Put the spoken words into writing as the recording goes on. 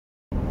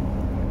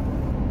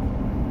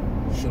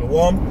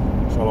Shalom.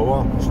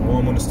 Shalom.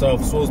 Shalom on the star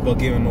of source by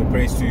giving no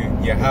praise to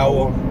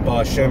Yahweh,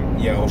 Ba'Hashem,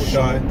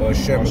 Yahushai,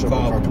 Ba'Hashem,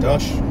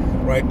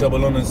 Kadash. Right,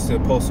 double honors to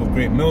the Apostle of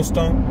Great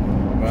Millstone.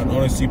 Right, and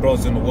honors to you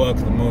brothers in the work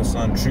of the Most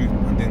High in truth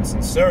and in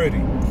sincerity.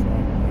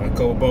 Right, a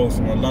couple brothers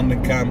from a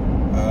London camp,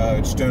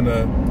 just doing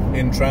a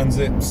in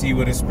transit, see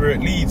where the spirit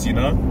leads, you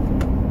know.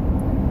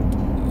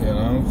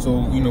 So,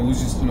 we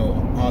just,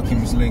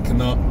 Hakim was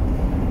linking up,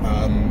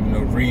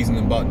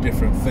 reasoning about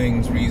different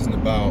things, reasoning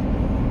about,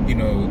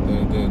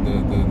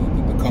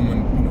 the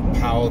common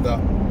power that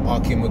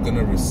Hakim are going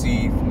to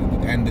receive,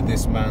 the end of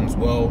this man's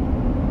world,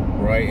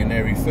 right, and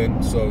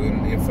everything. So,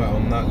 in fact,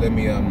 on that, let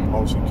me... I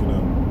was thinking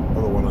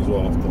another one as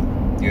well after.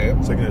 Yeah?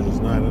 Second is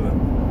 9, isn't it?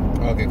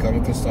 Okay, we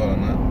can start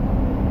on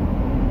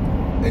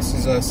that. This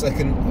is our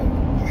second...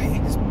 I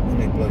hate this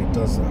when it bloody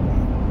does that, man.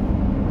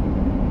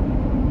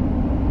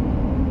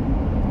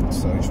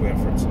 So just waiting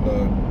for it to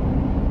load.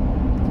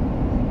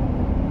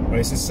 Right,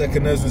 it says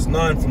 2 Ezra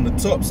 9 from the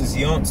top. Says,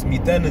 he answered me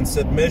then and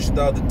said, measure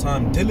thou the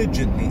time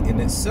diligently in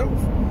itself,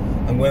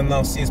 and when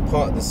thou seest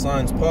part of the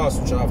signs pass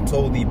which I have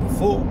told thee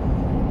before.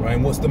 Right,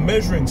 and what's the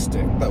measuring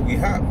stick that we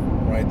have?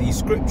 Right, these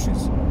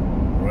scriptures.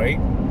 Right,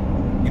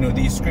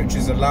 these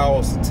scriptures allow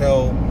us to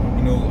tell,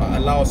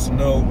 allow us to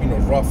know,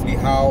 roughly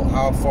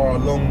how far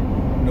along,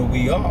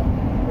 we are.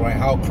 Right,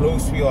 how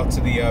close we are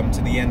to the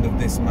end of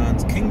this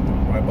man's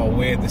kingdom, right, by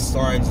way of the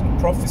signs and the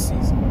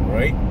prophecies,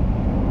 right?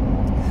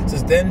 It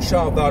says, then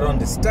shalt thou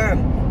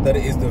understand that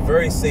it is the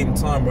very same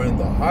time wherein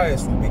the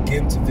highest will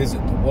begin to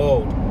visit the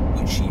world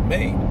which he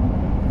made,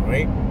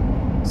 right?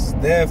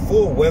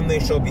 Therefore, when they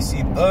shall be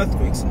seen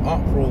earthquakes and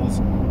uproars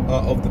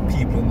of the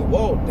people in the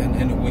world,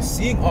 and we're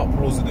seeing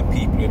uproars of the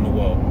people in the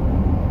world,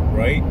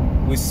 right?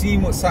 We're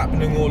seeing what's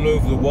happening all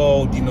over the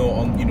world,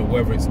 on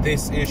whether it's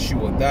this issue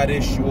or that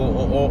issue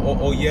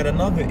or yet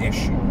another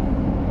issue,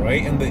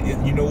 right? And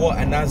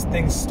and as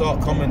things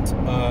start coming,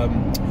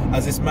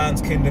 as this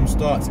man's kingdom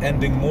starts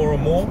ending more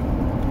and more,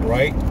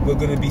 right? We're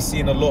going to be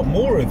seeing a lot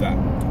more of that,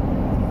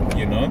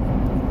 We're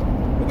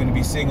going to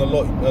be seeing a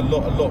lot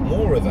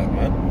more of that,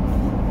 man.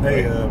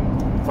 Hey, right?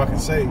 If I can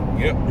say,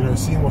 yep.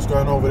 Seeing what's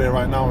going over there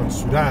right now in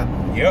Sudan,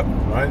 yep,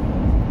 right?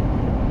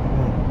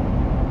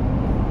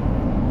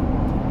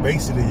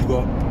 Basically, you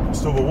got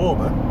civil war,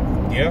 man.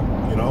 Yeah.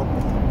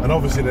 And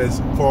obviously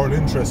there's foreign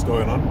interest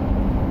going on,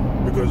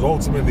 because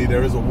ultimately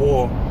there is a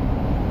war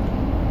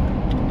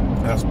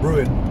that's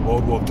brewing,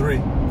 World War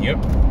III. Yep.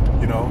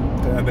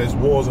 And there's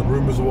wars and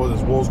rumors of wars.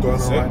 There's wars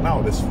going on right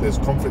now. There's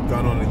conflict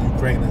going on in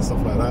Ukraine and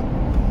stuff like that.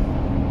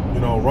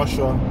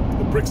 Russia,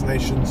 the BRICS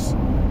nations.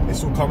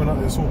 It's all coming up.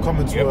 It's all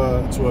coming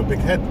to a big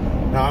head.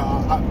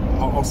 Now,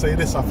 I'll say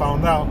this: I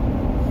found out,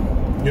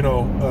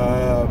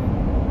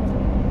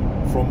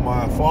 from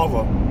my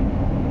father,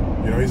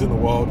 he's in the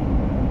world,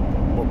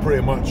 but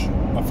pretty much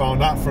I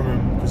found out from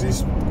him because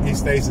he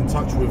stays in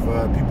touch with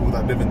people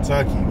that live in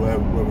Turkey, where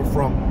we're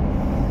from,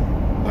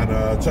 and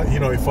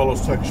he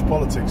follows Turkish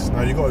politics.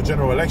 Now you got a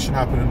general election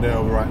happening there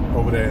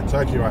over there in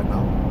Turkey right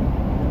now,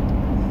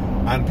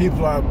 and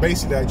people are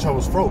basically at each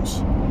other's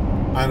throats,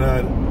 and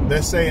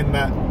they're saying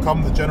that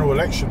come the general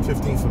election,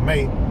 15th of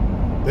May,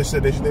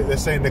 they're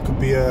saying there could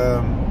be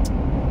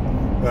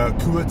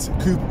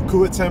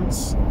coup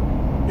attempts.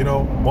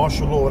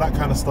 Martial law, that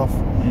kind of stuff.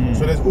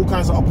 So there's all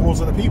kinds of uproars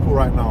of the people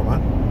right now,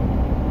 man.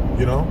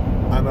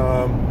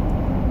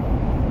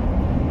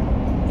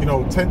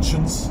 And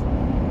tensions.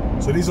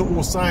 So these are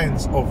all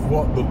signs of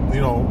what the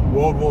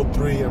World War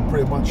III and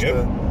pretty much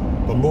the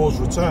Lord's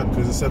return.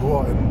 Because it said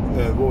what in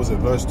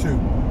verse 2,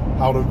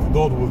 how the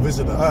Lord will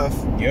visit the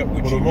earth. Yep.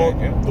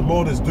 The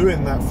Lord is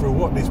doing that through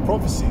what? These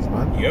prophecies,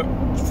 man. Yep.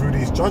 Through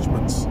these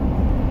judgments.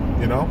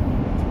 And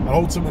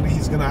ultimately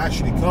He's going to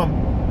actually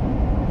come.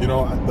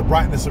 The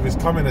brightness of His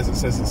coming, as it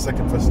says in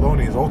 2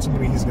 Thessalonians,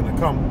 ultimately He's going to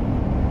come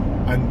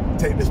and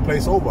take this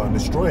place over and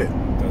destroy it.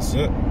 That's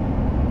it.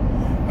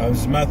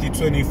 It's Matthew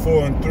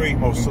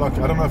 24:3. Oh, so I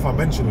don't know if I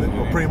mentioned it,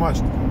 but pretty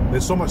much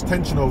there's so much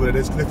tension over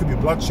there. There could be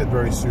bloodshed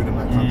very soon in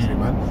that country,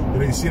 man.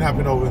 You see it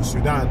happening over in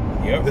Sudan,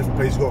 different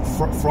places. You got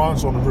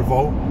France on the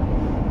revolt.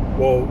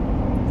 Well,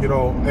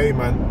 hey,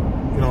 man,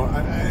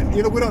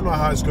 we don't know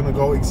how it's going to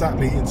go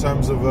exactly in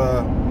terms of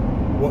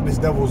what this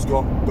devil's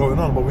got going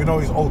on, but we know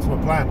his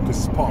ultimate plan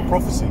because it's part of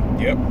prophecy.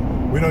 Yep.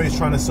 We know he's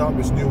trying to set up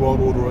this new world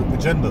order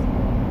agenda.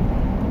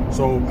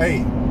 So,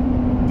 hey,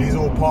 these are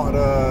all part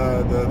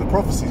of the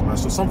prophecies, man.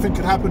 So something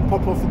could happen,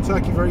 pop off in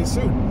Turkey very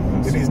soon,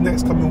 in these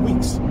next coming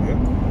weeks. Yeah.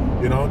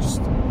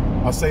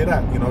 I'll say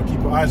that.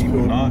 Keep your eyes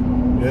peeled.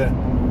 Yeah.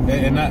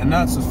 And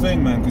that's the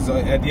thing, man. Because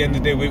at the end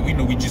of the day,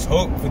 we just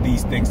hope for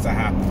these things to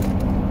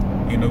happen.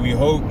 We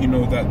hope,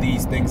 that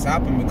these things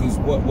happen, because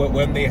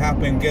when they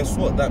happen, guess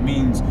what? That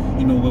means,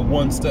 we're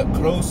one step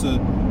closer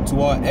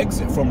to our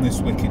exit from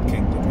this wicked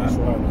kingdom, man.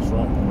 That's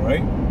right.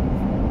 Right?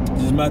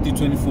 This is Matthew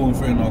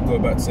 24:3, and I'll go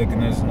back to 2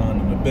 Ezra 9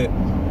 in a bit.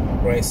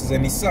 Right? It says,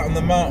 and he sat on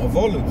the Mount of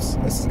Olives.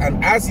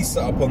 And as he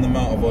sat upon the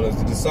Mount of Olives,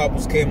 the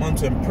disciples came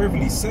unto him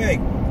privily,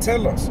 saying,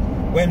 tell us,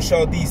 when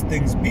shall these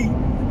things be?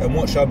 And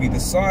what shall be the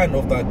sign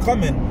of thy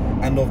coming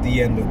and of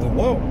the end of the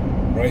world?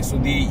 right? So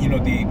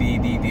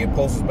the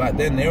apostles back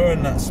then, they were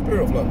in that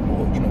spirit of like,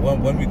 well,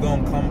 when we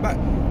gonna come back?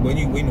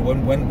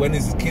 When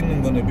is the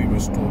kingdom gonna be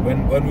restored?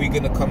 When we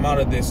gonna come out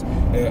of this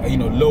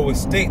lower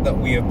state that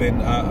we have been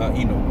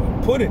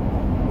put in,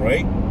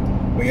 right?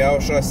 But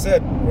Yahushua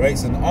said, right,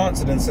 and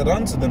answered and said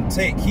unto them,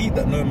 take heed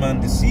that no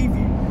man deceive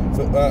you.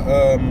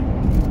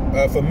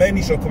 For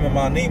many shall come in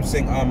my name,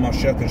 saying, I am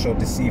Mashiach, and shall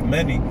deceive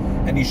many.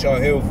 And ye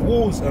shall hear of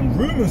wars and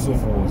rumors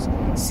of wars.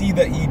 See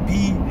that ye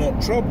be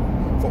not troubled.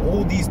 For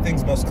all these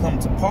things must come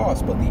to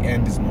pass, but the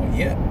end is not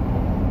yet.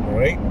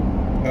 Right?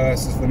 It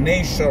says, for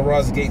nation shall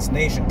rise against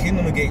nation,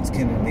 kingdom against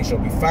kingdom. There shall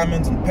be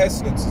famines and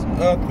pestilences and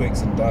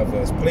earthquakes in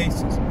diverse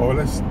places. Oh,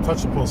 let's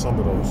touch upon some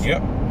of those.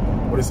 Yep.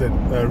 What it said?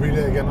 Read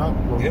it again now.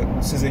 Yeah.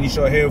 It says, and ye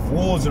shall hear of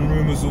wars and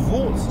rumors of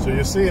wars. So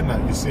you're seeing that.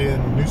 You're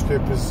seeing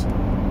newspapers,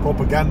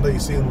 propaganda.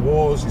 You're seeing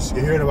wars.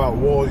 You're hearing about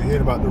wars. You're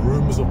hearing about the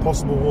rumors of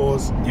possible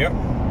wars. Yep.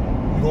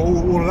 You got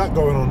all of that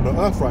going on the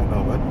earth right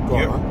now, man. Go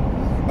on, man.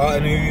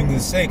 And you can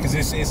say, because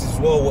this is as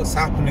well what's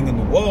happening in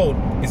the world,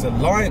 is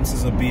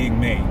alliances are being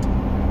made,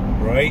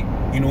 right?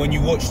 When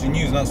you watch the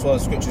news, and that's why the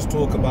scriptures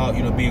talk about,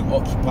 being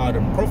occupied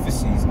in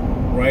prophecies,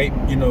 right?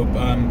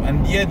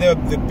 And yeah, there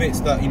are the bits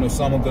that,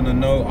 some are going to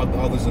know,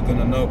 others are going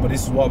to know, but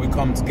this is why we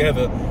come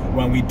together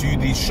when we do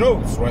these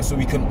shows, right? So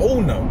we can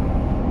all know,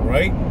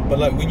 right? But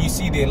like when you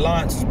see the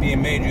alliances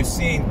being made, you're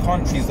seeing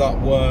countries that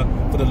were,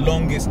 for the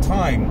longest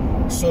time,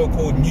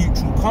 so-called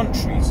neutral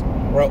countries,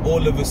 right,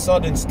 all of a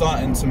sudden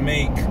starting to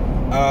make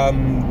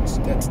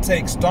to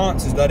take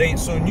stances that ain't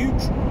so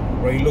neutral,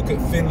 right? You look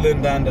at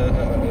Finland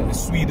and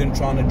Sweden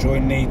trying to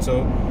join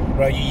NATO,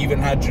 right? You even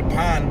had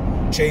Japan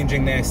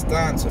changing their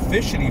stance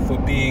officially for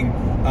being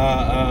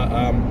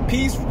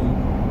peaceful,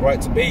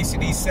 right, to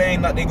basically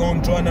saying that they're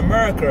going to join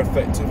America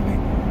effectively.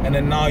 And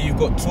then now you've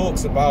got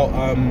talks about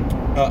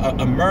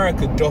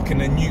America docking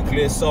a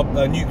nuclear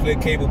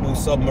capable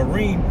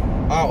submarine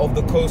out of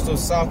the coast of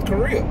South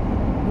Korea.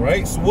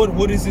 Right, so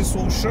what is this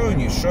all showing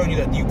you? It's showing you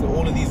that you've got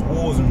all of these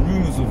wars and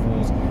rumors of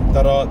wars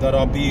that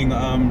are being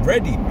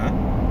ready, man,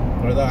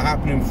 or that are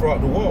happening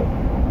throughout the world.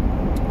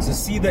 So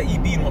see that ye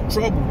be not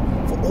troubled,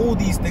 for all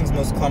these things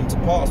must come to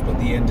pass, but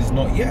the end is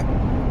not yet.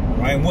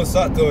 Right, and what's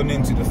that going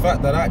into? The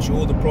fact that actually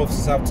all the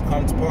prophecies have to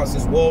come to pass.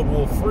 This World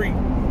War III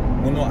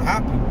will not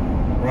happen,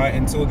 right,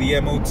 until the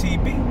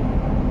MOTB.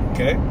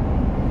 Okay.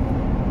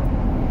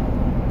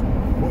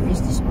 What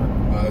is this, man?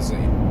 Is it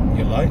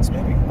your lights,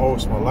 maybe? Oh,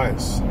 it's my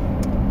lights.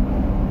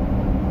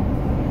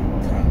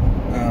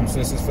 So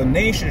it says, for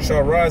nation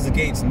shall rise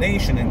against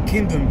nation, and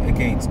kingdom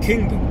against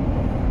kingdom.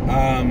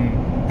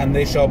 And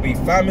there shall be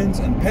famines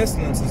and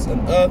pestilences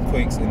and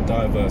earthquakes in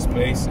diverse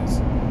places.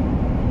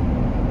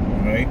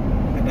 Right?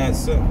 And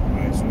that's it.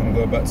 Right, so we're going to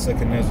go back to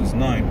 2nd Ezra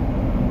 9.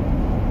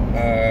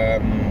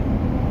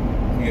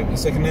 Yeah,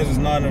 2nd Ezra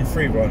 9 and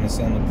 3, right? And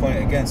on the point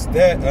against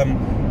that.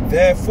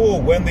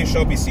 Therefore, when there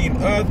shall be seen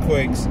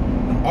earthquakes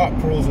and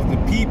uproars of the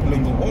people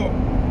in the world,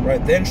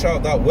 right, then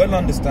shalt thou well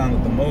understand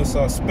that the Most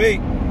High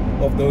spake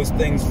of those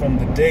things from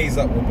the days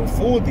that were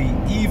before thee,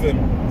 even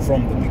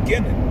from the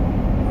beginning,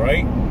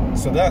 right?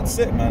 So that's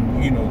it, man.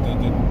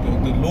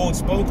 The Lord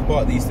spoke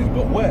about these things,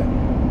 but where?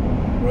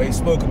 Right? He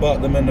spoke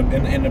about them in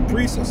the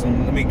precepts.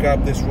 And let me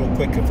grab this real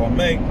quick, if I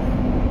may.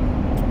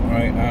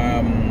 Right?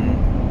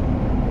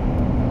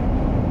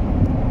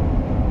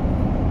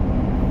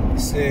 It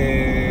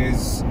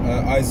says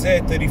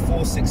Isaiah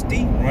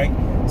 34:16, right?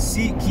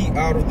 Seek ye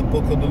out of the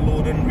book of the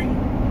Lord and read.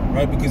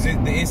 Right, because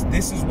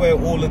this is where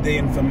all of the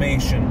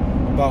information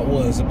about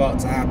what is about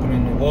to happen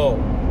in the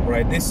world,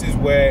 right? This is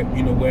where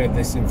where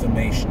this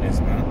information is,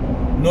 man.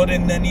 Not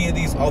in any of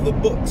these other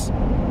books,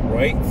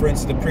 right? For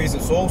instance, the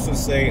precepts also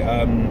say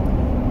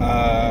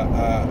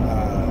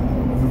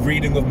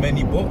reading of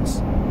many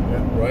books,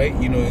 right?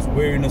 It's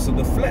weariness of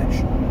the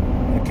flesh.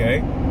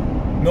 Okay,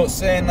 not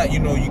saying that you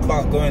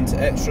can't go into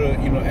extra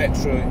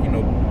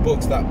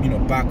books that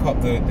back up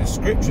the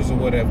scriptures or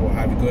whatever, or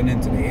have you going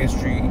into the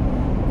history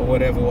or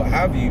whatever, what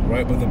have you,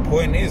 right? But the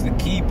point is, the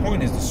key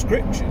point is the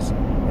scriptures,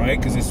 right?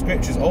 Because the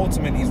scriptures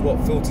ultimately is what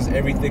filters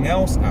everything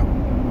else out.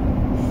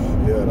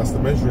 Yeah, that's the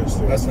measuring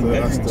stick. That's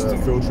the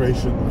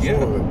filtration. That's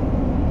all of it.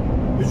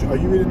 Are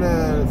you reading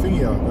a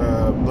thingy out?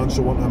 None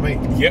shall want her mate.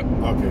 Yep.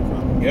 Okay,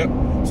 fine. Yep.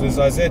 So it's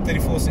Isaiah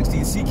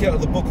 34:16. Seek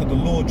out the book of the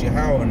Lord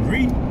Yahweh and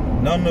read.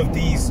 No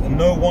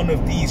one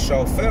of these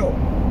shall fail.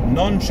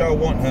 None shall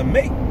want her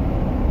mate. Do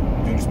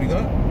you want to speak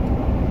on that?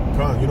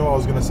 You know what I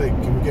was going to say?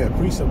 Can we get a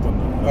precept on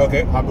that?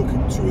 Okay.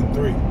 Habakkuk 2 and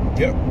 3.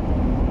 Yep.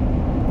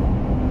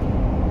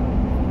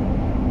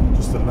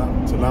 Just to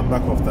land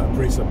back off that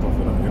precept off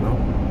of that,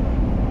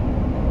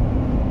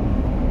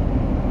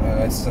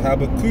 It's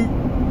Habakkuk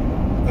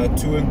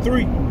 2 and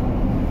 3.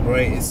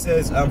 Right? It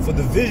says, for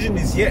the vision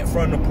is yet for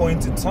an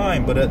appointed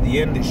time, but at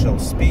the end it shall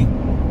speak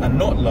and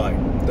not lie.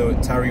 Though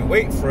it tarry,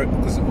 wait for it,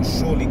 because it will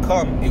surely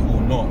come, it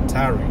will not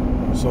tarry.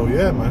 So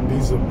yeah, man,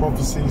 these are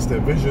prophecies, they're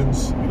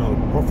visions. The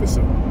prophets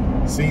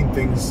have seen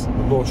things,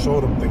 the Lord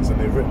showed them things, and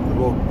the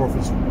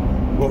prophets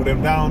wrote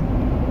them down,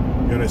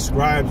 you know, the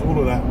scribes, all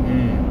of that.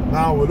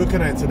 Now we're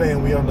looking at it today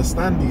and we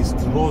understand these.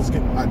 The Lord's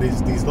at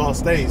these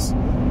last days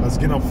has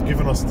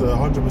given us the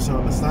 100%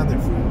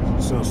 understanding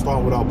through, so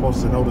starting with our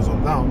apostles and elders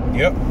on down.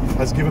 Yep.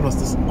 Has given us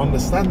this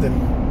understanding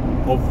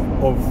of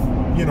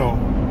you know,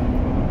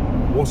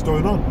 what's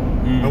going on.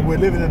 And we're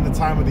living in the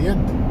time of the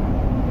end.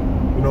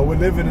 You know, we're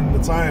living in the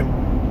time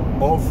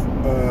of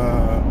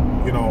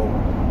you know,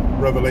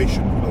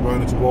 Revelation, you know,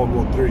 going into World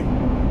War III.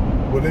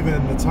 We're living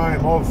in the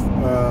time of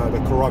the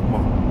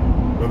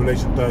Charagma,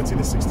 Revelation 13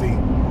 and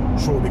 16,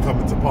 shortly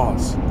coming to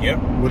pass. Yep.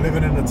 We're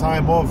living in the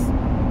time of,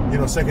 you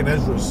know, Second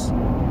Ezra's,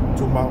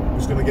 talking about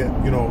who's going to get,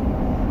 you know,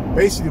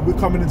 basically we're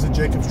coming into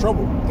Jacob's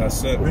trouble.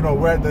 That's it. You know,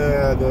 we're at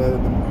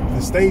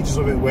the stages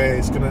of it where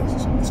it's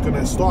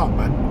gonna start,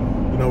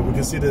 man. You know, we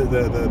can see the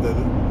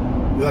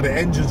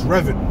engine's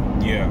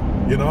revving. Yeah.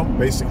 You know,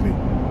 basically,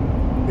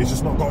 it's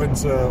just not got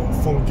into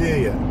full gear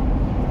yet.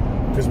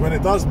 Because when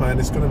it does, man,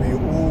 it's gonna be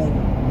all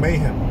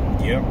mayhem.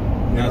 Yep.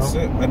 That's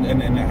it.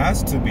 And it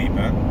has to be,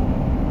 man.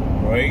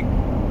 Right?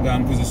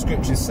 Because the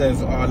scripture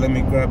says, let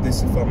me grab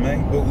this if I may.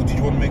 But did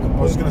you want to make a point?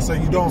 I was gonna say,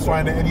 you don't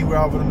find it anywhere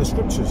other than the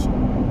scriptures.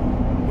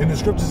 In the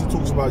scriptures, it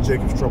talks about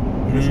Jacob's trouble.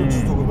 In the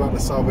scriptures, it talks about the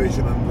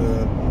salvation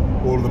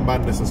and all of the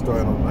madness that's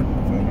going on, man.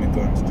 Let me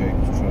go into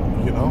Jacob's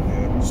trouble. You know?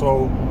 Yeah.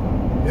 So,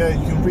 yeah,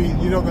 you can read,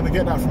 you're not going to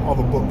get that from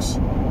other books.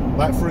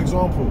 Like, for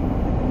example,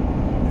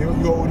 you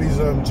got all these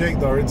Jake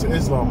that are into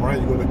Islam, right?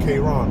 You got the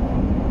Quran,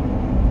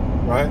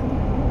 right?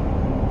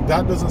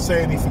 That doesn't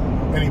say anything,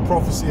 any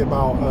prophecy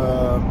about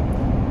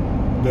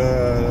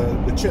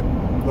the chip.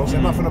 Don't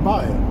say nothing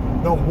about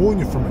it. Don't warn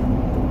you from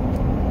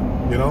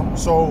it. You know?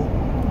 So,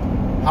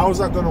 how is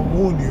that going to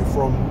warn you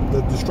from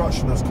the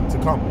destruction that's to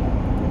come?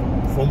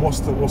 From what's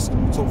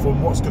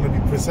going to be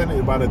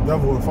presented by the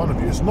devil in front of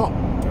you? It's not.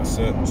 That's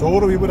it. So all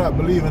the people that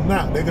believe in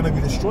that, they're going to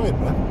be destroyed,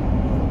 man.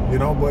 You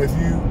know, but if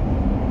you,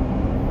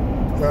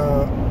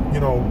 you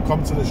know,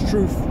 come to this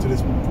truth, to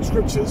this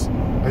scriptures,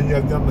 and you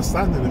have the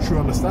understanding, the true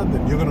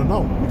understanding, you're going to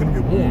know. You're going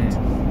to be warned,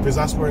 because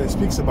that's where it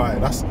speaks about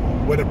it. That's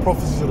where the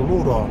prophecies of the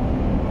Lord are.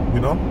 You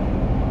know.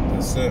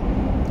 That's it.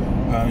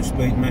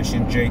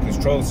 Mentioned Jacob's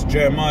trouble. So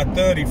Jeremiah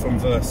 30 from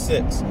verse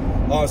 6.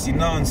 Ask ye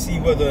now and see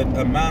whether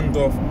a man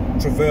doth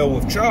travail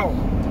with child.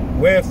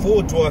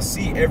 Wherefore do I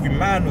see every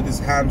man with his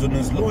hands on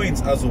his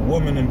loins as a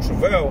woman in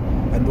travail,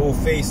 and all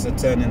faces are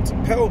turned into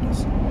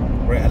paleness.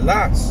 Right,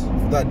 alas,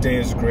 that day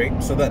is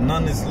great, so that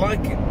none is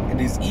like it.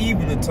 It is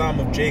even the time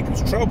of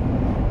Jacob's trouble,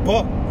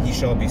 but he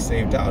shall be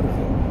saved out of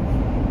it.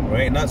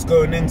 Right, and that's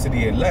going into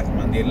the elect,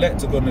 man. The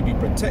elect are going to be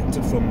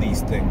protected from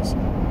these things.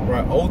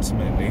 Right,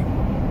 ultimately.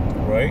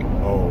 Right?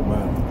 Oh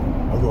man,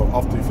 I've got,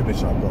 after you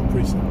finish, I've got a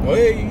precept. Oh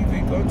yeah, you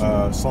go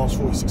to Psalms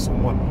 46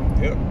 and 1.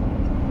 Yeah,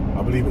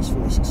 I believe it's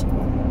 46 and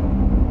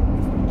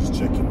 1. Just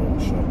check it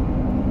out, sure.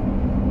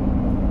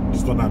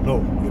 Just on that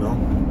note, you know.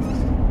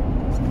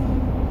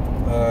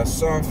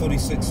 Psalm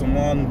 46 and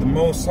 1. The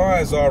Most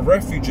High is our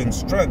refuge and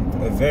strength,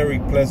 a very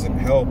pleasant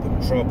help in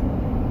trouble.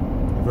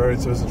 Very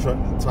present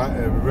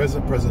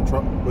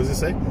trouble. What does it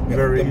say? Yeah,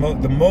 very.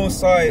 The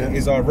Most High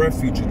is our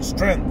refuge and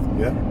strength.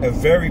 Yeah. A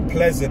very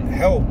pleasant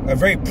help, a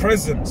very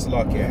present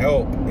like a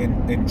help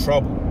in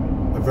trouble.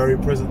 A very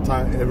present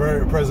time, a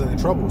very present in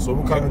trouble. So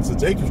we're coming to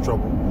Jacob's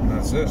trouble.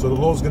 That's it. So the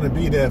Lord's going to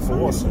be there for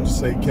what? Just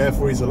say, care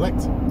for his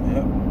elect.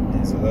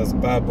 Yeah. So that's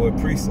bad boy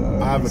precept.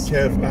 I have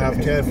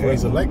care for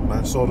his elect,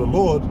 man. So the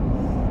Lord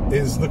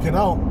is looking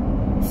out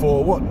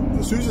for what?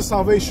 Who's the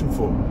salvation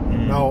for?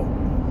 Now,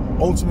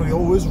 ultimately,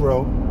 all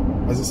Israel,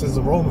 as it says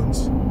in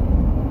Romans,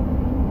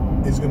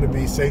 is going to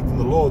be saved in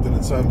the Lord in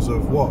terms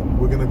of what?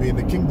 We're going to be in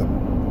the kingdom.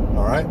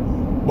 All right?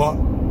 But,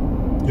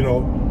 you know,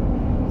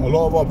 a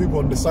lot of our people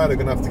on this side are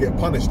going to have to get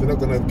punished. They're not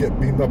going to get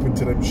beamed up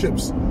into them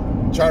ships,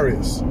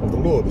 chariots of the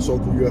Lord, the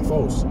so-called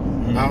UFOs,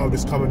 out of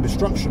this coming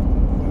destruction.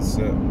 That's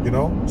it. You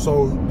know?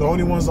 So the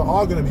only ones that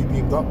are going to be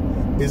beamed up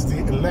is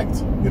the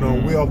elect. You know,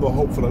 we are the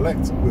hopeful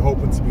elect. We're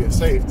hoping to be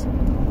saved.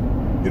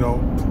 You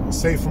know,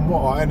 saved from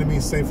what? Our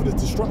enemies, saved for the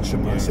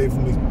destruction, man. Saved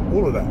from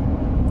all of that.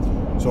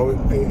 So,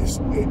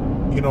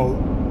 you know,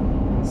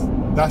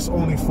 that's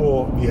only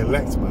for the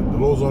elect, man. The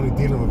Lord's only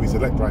dealing with his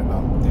elect right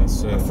now.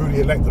 That's it. And through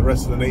the elect, the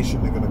rest of the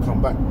nation, they're going to come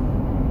back.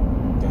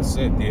 That's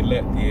it. The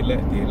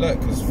elect.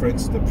 Because, for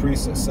instance, the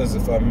precept says,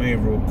 if I may,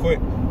 real quick,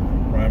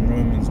 right,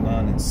 Romans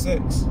 9 and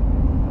 6,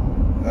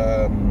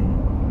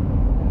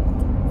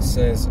 it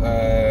says,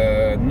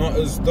 not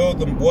as though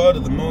the word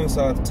of the Most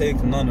High hath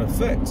taken none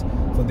effect,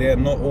 for they are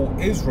not all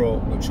Israel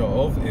which are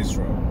of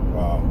Israel.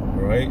 Wow.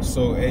 Right?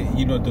 So,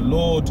 you know, the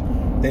Lord,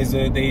 there is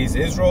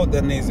Israel,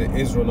 then there's the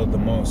Israel of the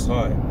Most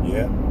High.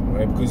 Yeah.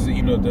 Right? Because,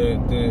 you know, the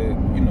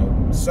you know,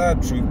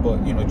 sad truth,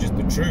 but, you know, just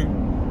the truth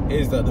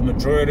is that the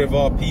majority of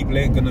our people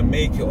ain't going to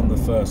make it on the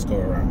first go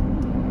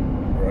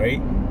around.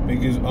 Right?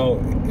 Because,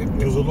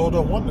 because the Lord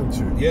don't want them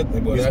to. Yeah,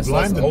 but that's the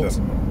ultimate.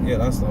 Them. Yeah,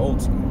 that's the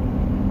ultimate.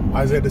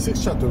 Isaiah the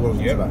 6th chapter goes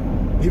into that.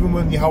 Even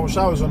when Yahweh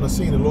was on the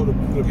scene, the Lord,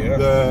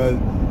 the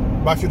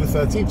Matthew the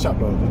 13th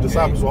chapter, the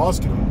disciples were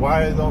asking him,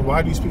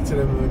 why do you speak to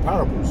them in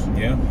parables?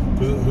 Yeah.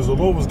 Because the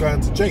Lord was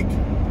going to Jake.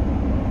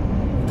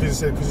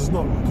 Because it's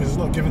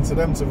not given to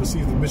them to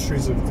receive the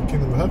mysteries of the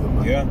kingdom of heaven,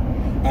 man. Yeah,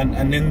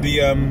 and in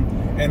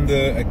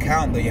the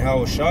account that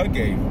Yahushua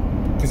gave,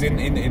 because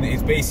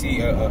it's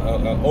basically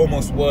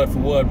almost word for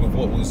word with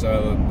what was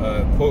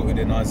quoted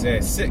in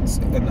Isaiah 6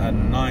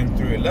 and 9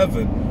 through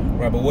 11,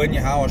 right? But when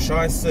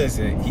Yahushua says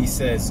it, he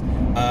says,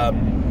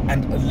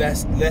 and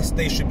lest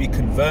they should be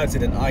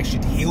converted and I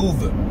should heal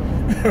them.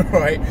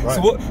 Right.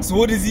 So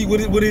what is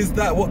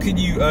that? What can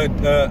you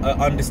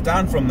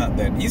understand from that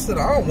then? He said,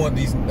 I don't want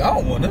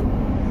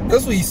them.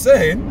 That's what he's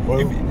saying.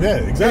 Well, yeah,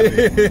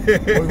 exactly.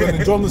 Well,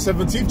 in John the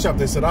 17th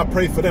chapter, he said, I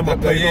pray for them, I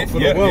pray not for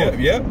the world.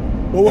 Yeah.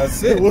 Well,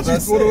 that's it. What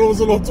was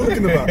the Lord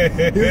talking about?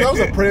 That was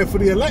a prayer for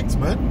the elect,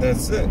 man.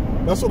 That's it.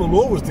 That's what the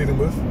Lord was dealing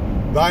with.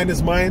 Thine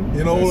is mine,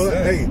 you know. All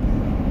that. Hey,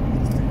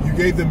 you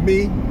gave them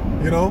me,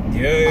 you know.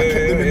 Yeah. I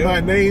kept them in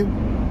my name.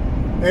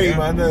 Hey,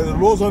 man, the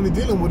Lord's only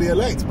dealing with the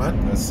elect, man.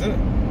 That's it.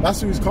 That's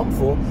who he's come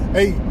for.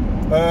 Hey,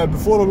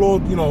 before the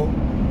Lord, you know,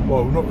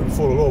 well, not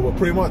before the Lord, but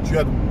pretty much you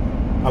had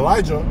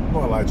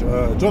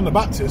John the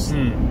Baptist.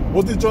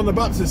 What did John the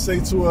Baptist say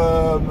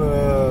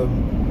to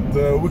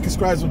the wicked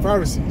scribes and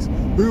Pharisees?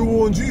 Who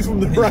warned you from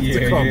the wrath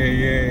to come?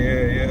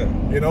 Yeah.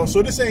 You know,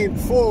 so this ain't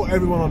for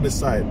everyone on this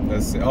side.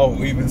 That's it. Oh,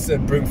 we even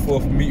said bring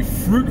forth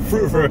fruit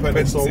for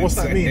repentance. So what's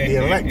that mean? The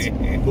elect.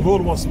 The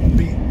Lord wants to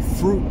be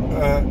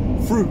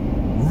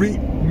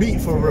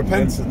meat for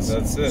repentance.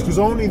 That's it. Because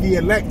only the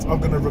elect are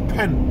going to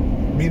repent,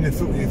 meaning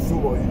through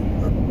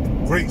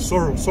great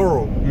sorrow,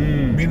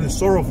 meaning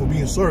sorrow for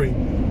being sorry.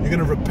 You're going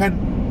to repent.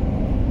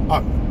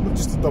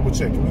 Just to double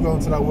check, can we go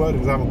into that word?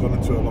 Because I haven't gone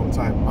into it a long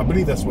time. I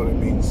believe that's what it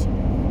means.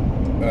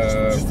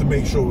 Just to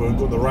make sure we've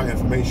got the right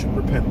information.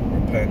 Repent,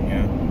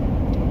 yeah.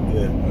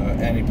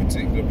 Any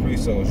particular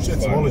pre-soul,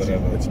 etymology.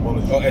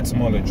 Oh,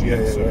 etymology.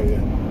 Yeah.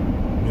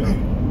 You know,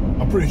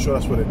 I'm pretty sure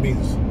that's what it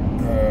means.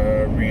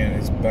 Rian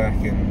is back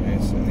in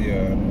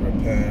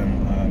repent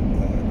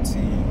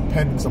and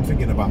Penance. I'm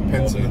thinking about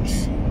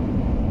penitence.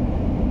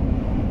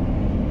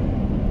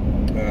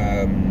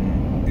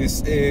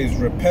 This is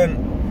repent.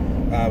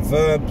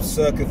 Verb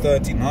circa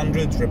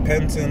 1300s.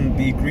 Repentant,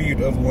 be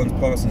grieved over one's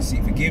past and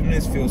seek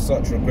forgiveness. Feel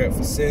such regret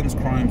for sins,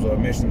 crimes, or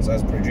omissions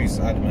as produce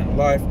adamant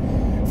life.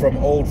 From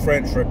Old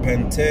French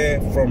repenter.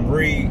 From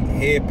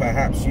here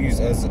perhaps used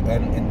as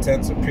an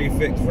intensive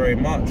prefix. Very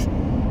much.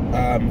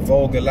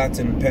 Vulgar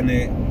Latin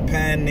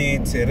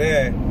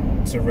penitere,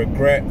 to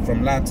regret.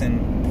 From Latin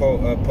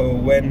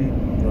povenitire,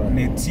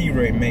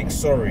 make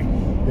sorry.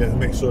 Yeah,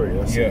 make sorry.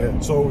 That's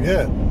it. So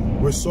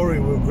we're sorry.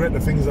 We regret the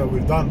things that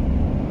we've done,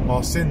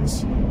 our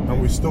sins,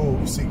 and we still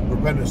seek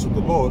repentance of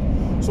the Lord.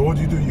 So what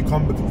do? You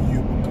become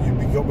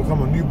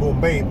a newborn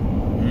babe.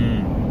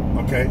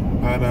 Okay,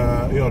 and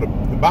you know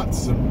the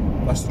baptism.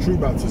 That's the true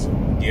baptism.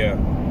 Yeah.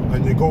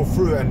 And you go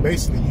through it, and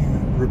basically you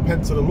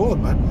repent to the Lord,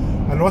 man.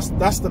 And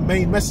that's the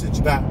main message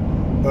that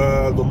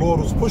the Lord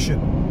was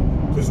pushing.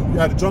 Because we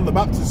had John the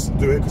Baptist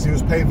do it because he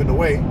was paving the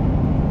way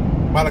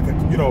by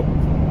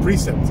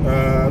precept.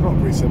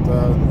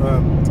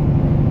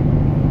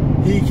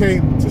 He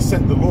came to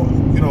set the law,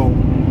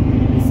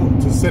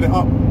 to set it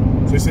up.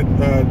 So he said,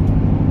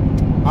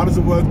 how does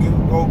the wording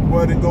go?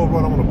 Right, I'm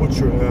gonna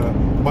butcher it.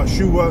 About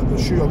shoe,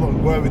 I'm not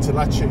worthy to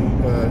latch it.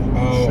 Let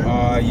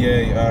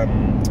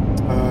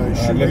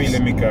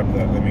me grab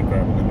that.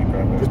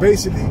 Because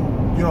basically,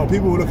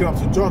 people were looking up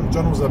to John.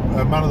 John was a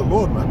man of the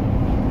Lord, man.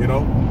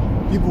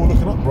 People were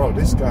looking up, bro.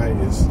 This guy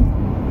is.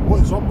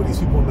 What is up with these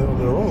people on the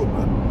road,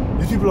 man?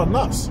 These people are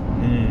nuts.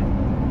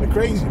 They're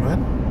crazy,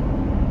 man.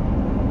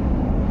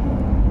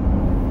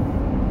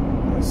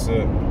 That's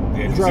it.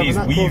 Yeah, he's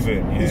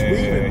weaving. He's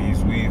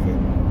weaving.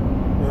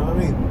 You know what I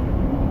mean?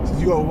 So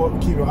you gotta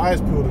keep your eyes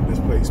peeled in this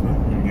place,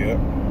 man. Yeah.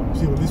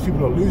 These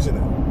people are losing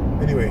it.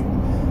 Anyway.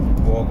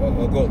 Well,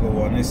 I got the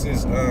one. This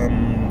is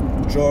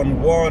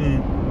John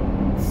 1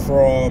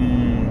 from.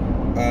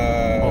 I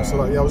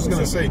was just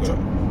gonna say,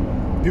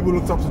 people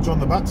looked up to John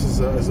the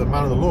Baptist as a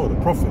man of the Lord, a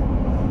prophet.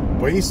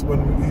 But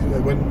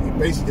when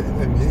basically,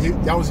 and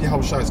that was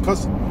Yahushua's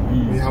cousin.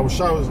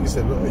 Yahushua he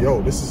said, look,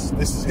 yo, this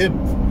is him.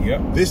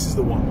 Yeah. This is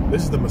the one.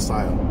 This is the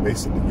Messiah,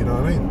 basically. You know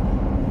what I mean?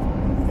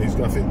 He's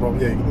gonna think, bro,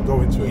 you're gonna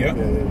go into it. Yeah.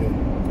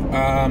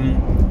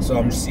 So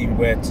I'm just seeing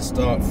where to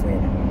start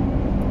from.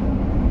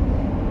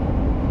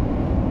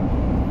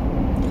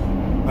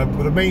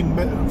 But the main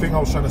thing I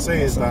was trying to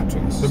say is that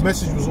the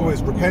message was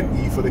always repent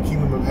ye, for the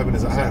kingdom of heaven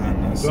is at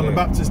hand. John the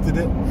Baptist did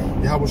it.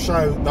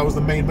 Yahushua, that was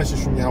the main message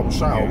from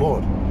Yahushua, our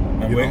Lord.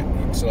 And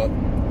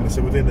and it's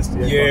within this.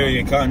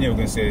 We're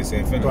gonna say the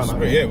same thing.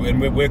 And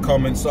we're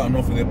coming, starting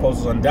off with the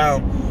apostles on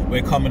down.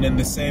 We're coming in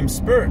the same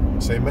spirit,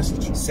 same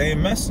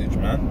message,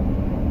 man.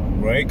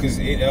 Right? Because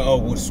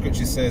what the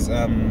scripture says,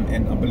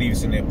 and I believe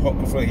it's in the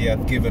Apocrypha, he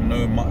hath given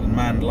no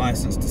man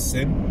license to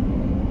sin.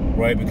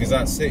 Right, because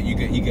that's it. You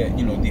get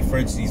the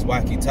French, these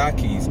wacky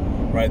tackies,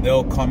 right?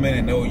 They'll come in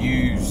and they'll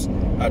use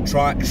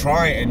try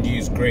and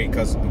use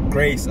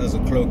grace as a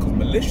cloak of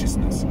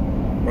maliciousness,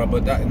 right?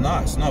 But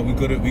it's not. We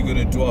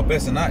gotta do our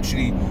best, and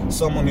actually,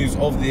 someone who's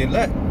of the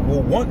elect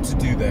will want to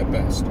do their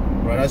best,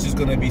 right? That's just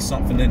gonna be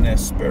something in their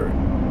spirit,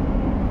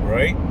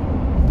 right?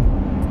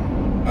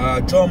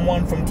 John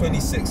 1 from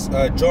 26.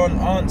 John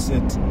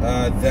answered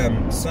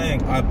them,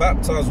 saying, I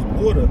baptize with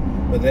water,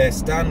 but there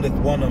standeth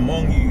one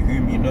among you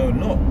whom you know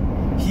not.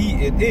 He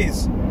it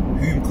is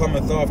whom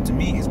cometh after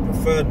me is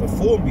preferred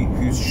before me,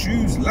 whose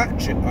shoes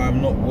latchet I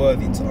am not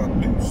worthy to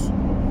unloose.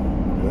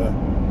 Yeah.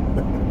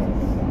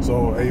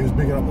 So he was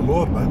bigging up the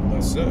Lord, man.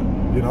 That's it.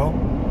 You know,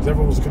 because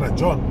everyone was looking at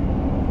John,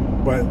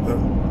 but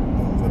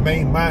the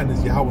main man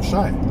is Yahweh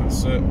Shai.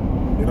 That's it.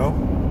 You know,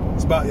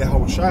 it's about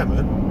Yahweh Shai,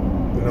 man.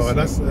 You know,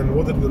 and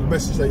what did the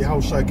message that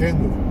Yahweh Shai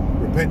came with?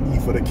 Repent ye,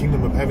 for the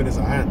kingdom of heaven is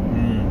at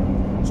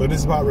hand. So this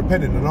is about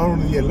repenting, and not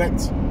only the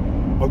elect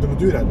are going to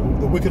do that.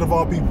 The wicked of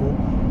our people,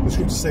 the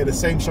scriptures say, the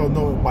same shall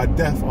know by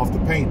death after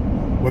pain.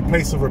 When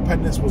place of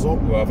repentance was all.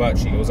 Well, I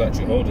was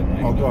actually holding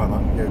that. Oh, go on,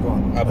 yeah, go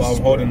on. I'm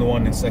holding the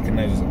one in 2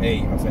 Ezra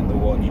 8. I think the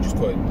one you just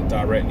quoted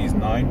directly is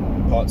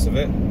 9 parts of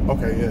it.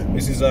 Okay, yeah.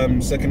 This is 2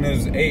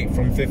 Ezra 8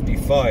 from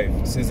 55.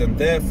 It says, and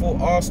therefore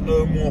ask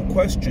no more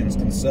questions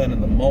concerning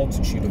the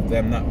multitude of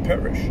them that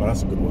perish. Oh,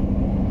 that's a good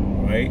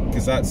one. Right?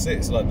 Because that's it.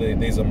 It's like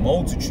there's a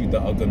multitude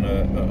that are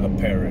gonna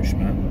perish,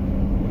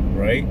 man.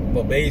 Right?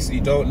 But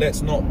basically,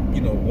 let's not,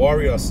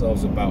 worry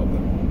ourselves about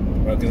them.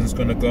 Right, because it's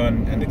going to go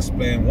and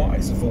explain why.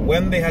 So for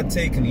when they had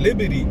taken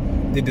liberty,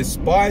 they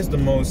despised the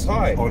Most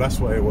High. Oh, that's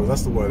what it was.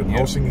 That's the word. Yep.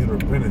 I was thinking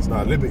repentance.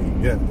 Nah, liberty.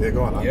 Yeah,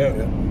 go on. Yeah.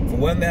 For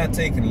when they had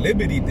taken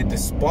liberty, they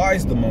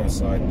despised the Most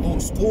High, thought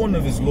scorn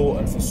of His law,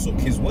 and forsook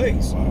His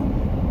ways. Wow.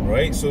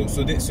 Right. So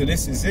this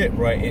is it.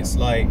 Right. It's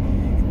like,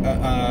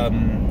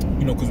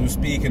 because we were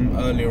speaking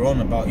earlier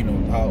on about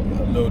how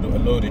a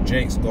load of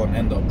Jakes are going to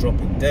end up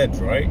dropping dead.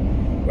 Right.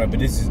 But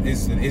this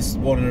is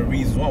one of the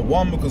reasons why.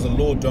 One, because the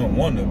Lord don't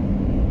want them.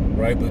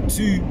 Right, but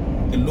 2,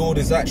 the Lord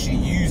has actually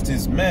used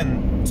His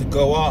men to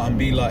go out and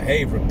be like,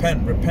 hey,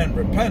 repent, repent,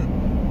 repent.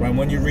 Right,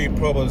 when you read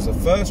Proverbs, the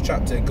 1st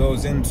chapter, it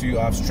goes into,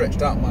 I've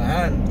stretched out my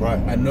hand, right,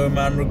 and no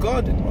man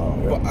regarded. Wow,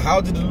 yeah. But how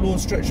did the Lord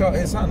stretch out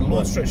His hand? The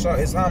Lord stretched out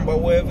His hand by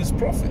way of His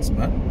prophets,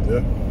 man.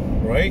 Yeah.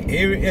 Right,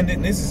 here, and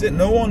this is it.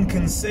 No one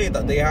can say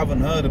that they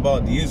haven't heard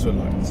about the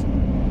Israelites.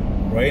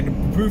 Right,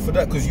 and the proof of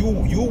that, because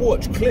you'll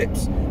watch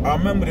clips. I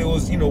remember there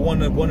was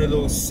one of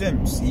those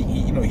simps.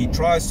 He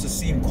tries to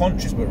seem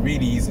conscious, but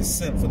really he's a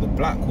simp for the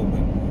black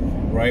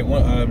woman. Right,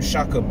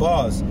 Shaka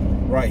Bars.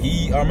 Right,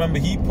 I remember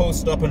he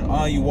posted up an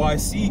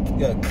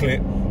IUIC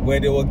clip where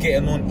they were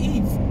getting on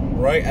Eve.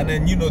 Right, and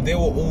then they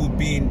were all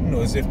being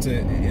as if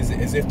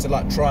to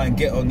like try and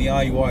get on the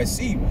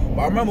IUIC.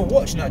 But I remember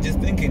watching that, just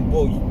thinking,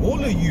 well,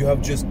 all of you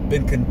have just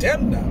been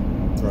condemned now.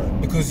 Right.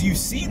 Because you've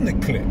seen the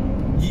clip.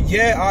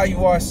 Yeah,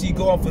 IUIC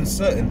go off on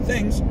certain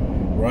things,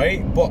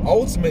 right? But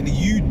ultimately,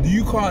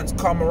 you can't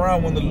come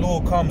around when the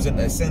Lord comes and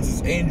sends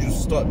His angels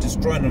to start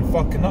destroying and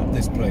fucking up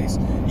this place.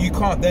 You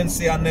can't then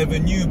say, I never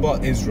knew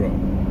about Israel.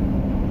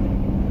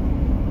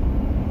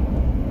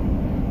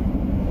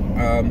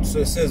 So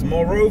it says,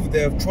 moreover,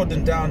 they have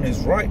trodden down His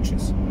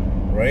righteous,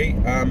 right?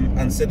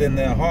 And said in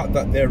their heart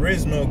that there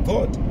is no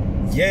God.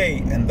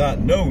 Yea, and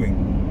that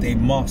knowing they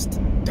must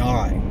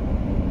die.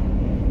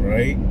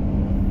 Right?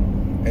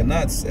 And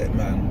that's it,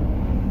 man.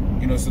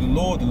 So the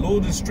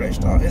Lord has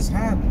stretched out His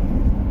hand,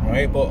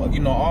 right? But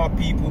our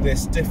people, they're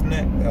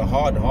stiff-necked, they're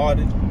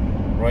hard-hearted,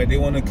 right? They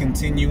want to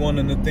continue on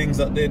in the things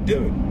that they're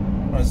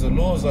doing. Right? So the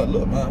Lord's like,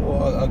 look, man,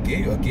 well, I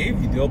gave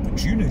you the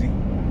opportunity,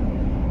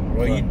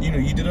 right?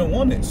 You didn't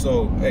want it.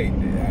 So hey,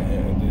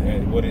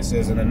 what it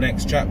says in the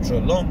next chapter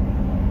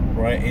alone,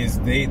 right, is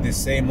the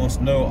same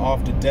must know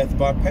after death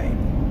by pain.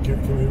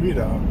 Can we read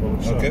that?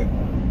 Okay.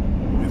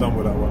 We're done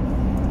with that one.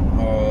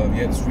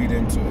 Yeah, just read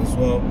into it as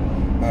well.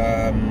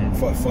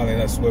 Finally,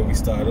 that's where we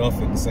started off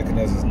in 2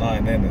 Ezra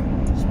 9, isn't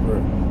it?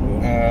 Spirit.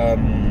 Yeah.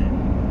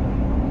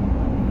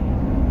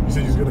 You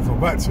said you was going to come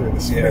back to it. The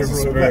Spirit,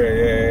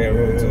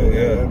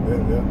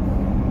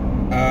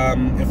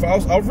 yeah. If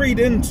I'll read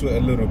into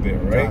it a little bit,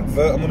 right? I'm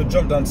going to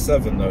jump down to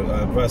 7 though,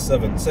 verse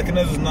 7. 2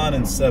 Ezra 9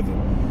 and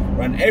 7.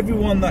 Right? And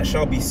everyone that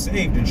shall be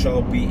saved and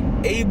shall be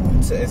able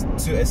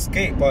to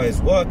escape by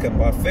his work and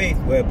by faith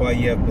whereby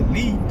ye have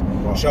believed,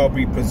 shall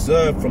be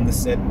preserved from the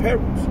said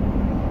perils.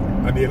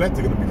 And the elect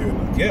are going to be doing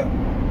that. Yeah,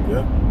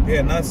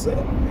 and that's it.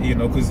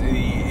 Because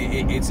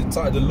it's a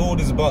type. The Lord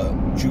is about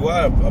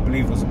duality. I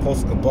believe it was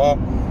Apostle Kabar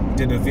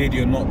did a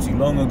video not too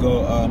long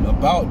ago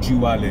about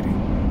duality,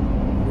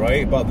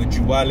 right? About the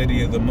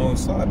duality of the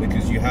Most High,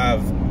 because you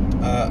have,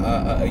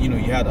 I think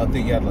you had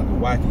like a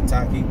wacky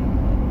tacky,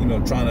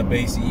 trying to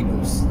basically,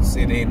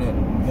 say they ain't not.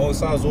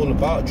 Most High is all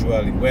about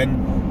duality. When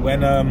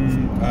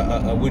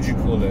what'd you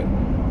call it?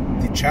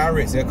 The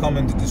chariots, they're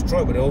coming to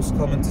destroy, but they're also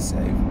coming to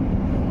save,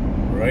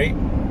 right?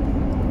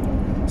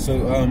 So,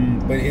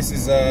 but this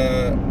is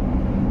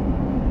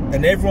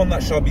and everyone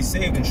that shall be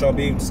saved and shall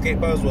be able to escape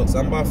by his works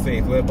and by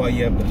faith, whereby ye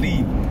have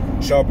believed,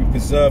 shall be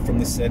preserved from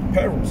the said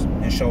perils,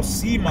 and shall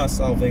see my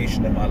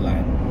salvation in my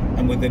land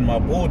and within my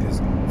borders.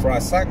 For I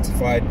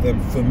sanctified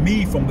them for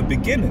me from the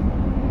beginning.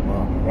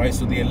 Wow. Right?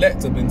 So the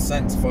elect have been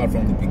sanctified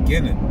from the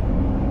beginning.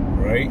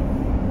 Right?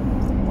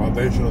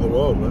 Foundation of the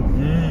world,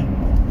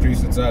 man.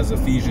 Priesthood as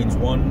Ephesians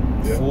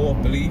 1:4,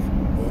 I believe.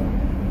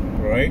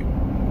 Yeah. Right?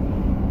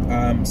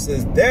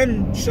 Says,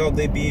 then shall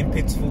they be in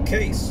pitiful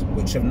case,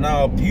 which have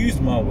now abused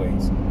my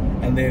ways,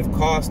 and they have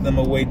cast them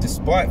away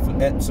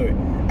despitefully.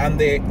 And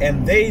they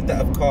that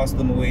have cast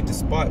them away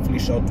despitefully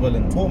shall dwell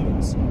in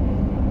torments.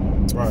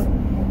 Right.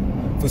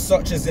 For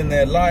such as in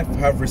their life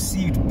have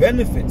received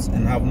benefits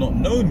and have not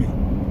known me.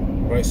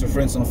 Right. So, for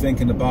instance, I'm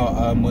thinking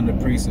about when the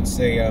precepts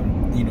say,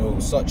 you know,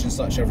 such and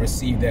such have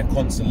received their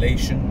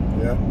consolation.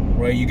 Yeah.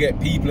 Right. You get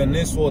people in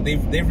this world,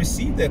 they've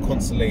received their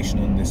consolation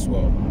on this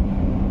world.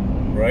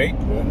 Right.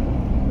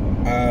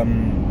 Yeah.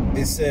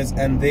 It says,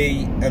 and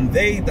they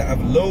that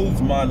have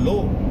loathed my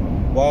law,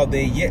 while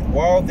they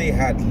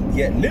had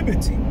yet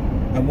liberty,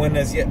 and when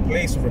as yet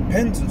place of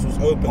repentance was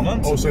open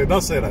unto them. So it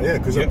does say that, yeah,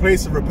 because the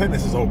place of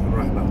repentance is open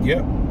right now.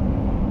 Yeah.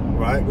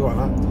 Right, go on,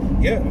 huh?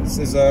 Yeah, it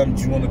says,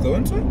 do you want to go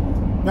into it?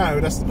 No,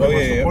 that's the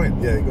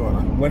point. Yeah, go on,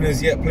 huh? When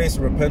as yet place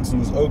of repentance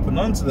was open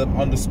unto them,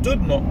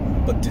 understood not,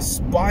 but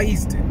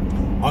despised it.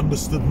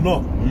 Understood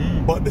not,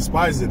 but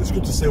despised it. The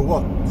scriptures say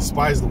what?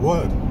 Despise the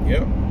word.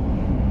 Yeah.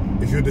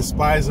 If you're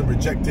despised and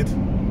rejected,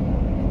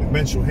 if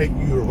men shall hate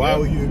you,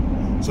 revile you.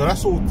 So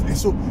that's all.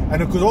 It's all, and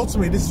because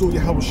ultimately this is all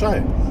Yahweh Shai.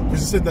 Because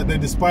he said that they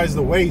despise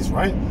the ways,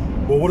 right?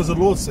 Well, what does the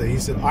Lord say? He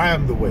said, "I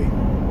am the way."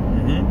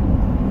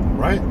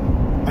 Right?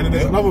 And then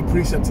there's another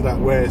precept to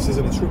that where it says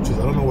in the scriptures.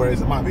 I don't know where it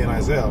is. It might be in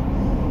Isaiah,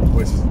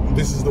 where it says,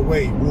 "This is the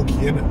way. Walk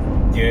ye in it."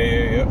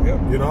 Yeah.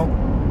 You know.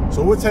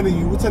 So we're telling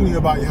you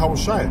about Yahweh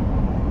Shai.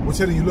 We're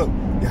telling you, look,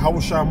 Yahweh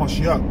Shai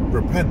Mashiach,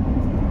 repent,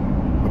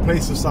 a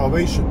place of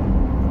salvation.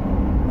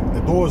 The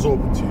door is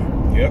open to you.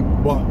 Yeah.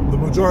 But the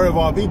majority of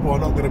our people are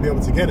not going to be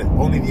able to get it.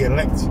 Only the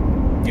elect.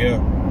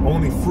 Yeah.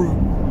 Only through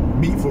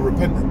meetful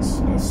repentance.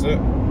 That's it.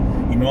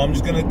 You know,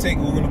 we're going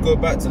to go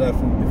back to that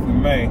if we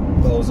may.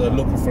 I was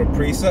looking for a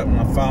precept and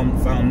I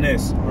found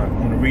this. Right. I'm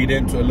going to read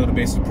into it a little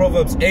bit. So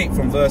Proverbs 8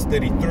 from verse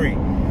 33.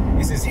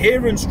 It says,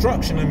 hear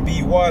instruction and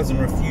be wise and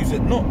refuse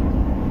it not.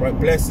 Right,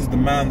 blessed is the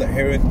man that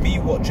heareth me,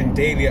 watching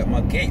daily at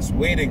my gates,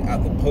 waiting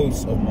at the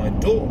posts of my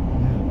door.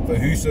 For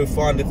whoso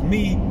findeth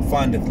me,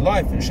 findeth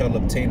life, and shall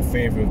obtain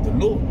favor of the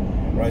Lord.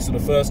 Right, so the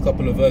first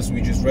couple of verses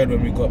we just read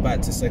when we got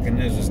back to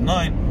 2nd Ezra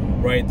 9,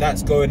 right,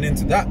 that's going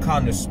into that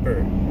kind of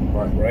spirit.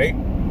 Right?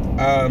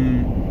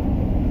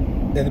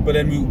 But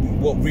then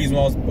what reason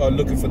I was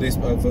looking for this,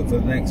 for the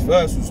next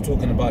verse, was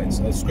talking about,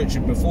 scripture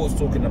before was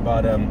talking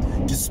about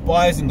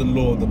despising the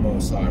law of the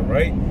Most High,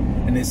 right?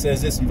 And it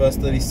says this in verse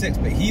 36,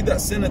 but he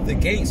that sinneth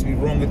against me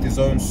wrongeth his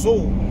own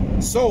soul,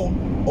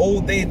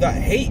 all they that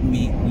hate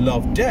me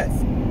love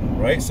death.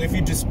 Right? So if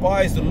you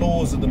despise the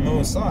laws of the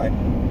Most High,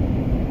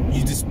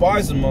 you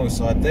despise the Most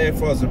High,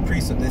 therefore as a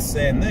precept they're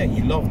saying there,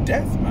 you love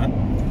death, man.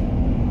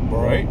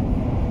 Bro, right?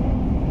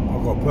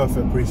 I've got a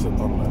perfect precept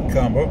on that.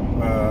 Come on,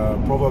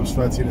 bro. Proverbs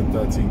 13 and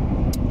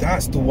 13.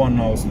 That's the one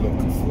I was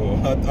looking for.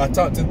 I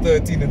typed in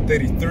 13 and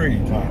 33.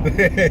 Wow.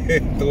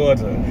 The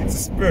order. It's the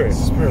spirit. It's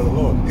the spirit of the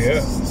Lord. Yeah.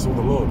 It's all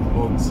the Lord. The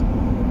Lord's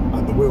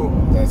at the will.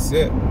 That's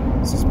it.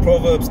 It says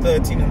Proverbs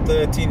 13 and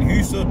 13.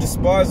 Whoso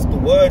despises the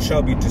word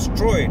shall be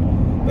destroyed,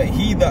 but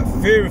he that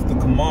feareth the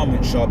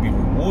commandment shall be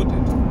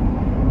rewarded.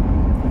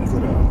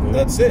 Yeah.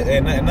 That's it,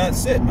 and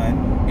that's it,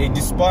 man. He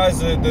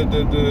despises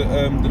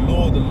the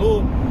law of the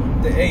Lord.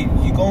 Hey,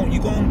 you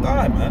gonna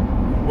die, man.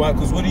 Right?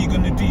 Because what are you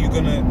gonna do? You're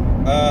gonna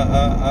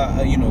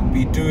you know,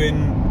 be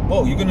doing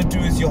what you're gonna do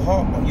is your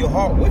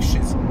heart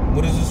wishes.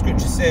 What does the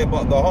scripture say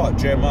about the heart?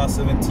 Jeremiah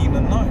 17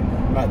 and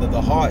 9. Like that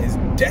the heart is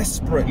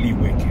desperately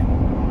wicked.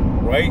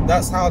 Right?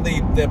 That's how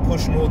they're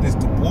pushing all this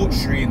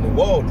debauchery in the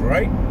world,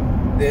 right?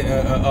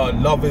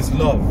 Love is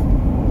love.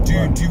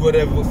 Do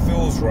whatever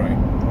feels right.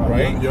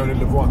 Right? You only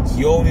live once.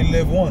 You only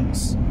live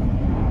once.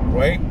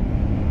 Right?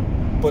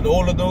 But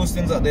all of those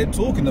things that they're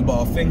talking about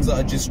are things that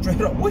are just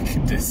straight up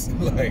wickedness.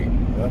 Like,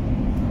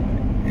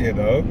 you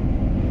know.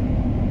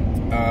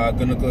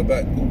 Gonna go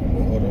back.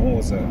 Hold on, what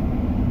was that?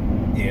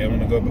 Yeah, I'm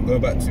gonna go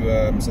back to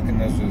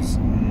 2nd Ezra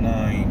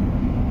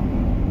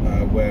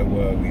 9. Where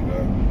were we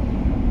though?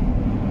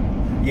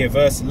 Yeah,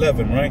 verse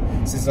 11, right?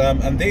 It says,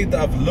 and they that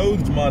have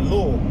loathed my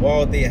law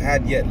while they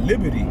had yet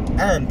liberty,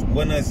 and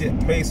when as yet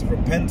place of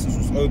repentance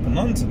was open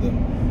unto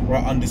them,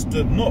 right,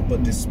 understood not,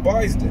 but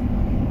despised it,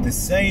 the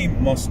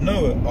same must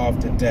know it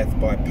after death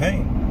by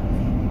pain.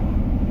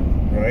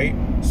 Right?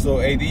 So,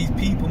 hey, these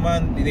people,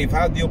 man, they've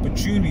had the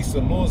opportunity. So,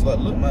 Lord's like,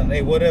 look, man,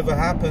 hey, whatever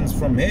happens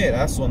from here,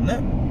 that's on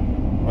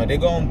them. Right? They're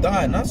going to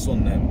die, and that's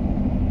on them.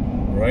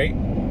 Right?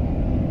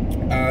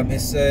 It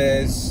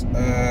says,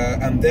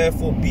 and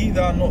therefore be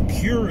thou not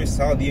curious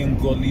how the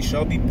ungodly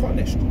shall be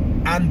punished,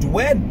 and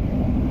when.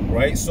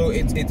 Right? So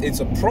it's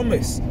a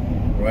promise,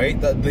 right,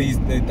 that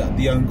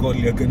the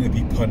ungodly are going to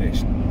be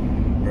punished.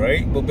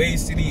 Right? But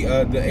basically,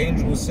 the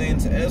angel was saying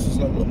to Ezra, was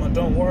like, look, man,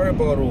 don't worry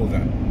about all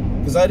that,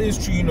 because that is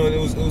true. You know, it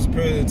was a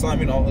period of time,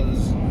 you know, I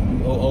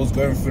was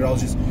going through it. I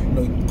was just, you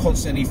know,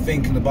 constantly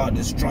thinking about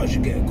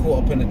destruction, getting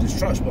caught up in the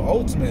destruction. But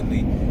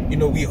ultimately, you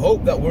know, we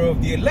hope that we're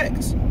of the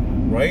elect.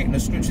 Right? And the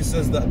scripture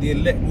says that the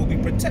elect will be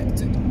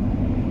protected.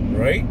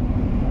 Right?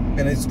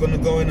 And it's going to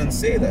go in and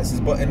say that. It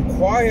says, but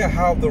inquire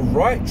how the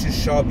righteous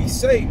shall be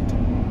saved,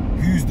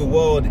 whose the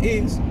world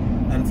is,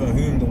 and for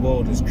whom the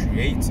world is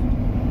created.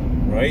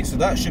 Right? So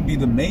that should be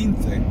the main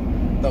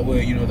thing that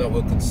we're, that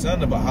we're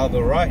concerned about, how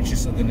the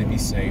righteous are going to be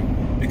saved.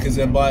 Because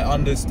then by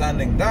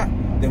understanding that,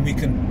 then we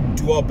can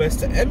do our best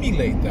to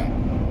emulate that,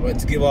 right?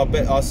 To give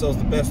ourselves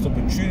the best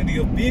opportunity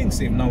of being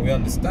saved. Now we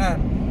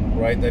understand,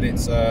 right, that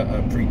it's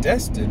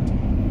predestined,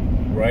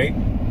 right?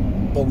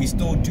 But we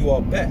still do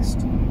our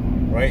best,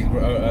 right?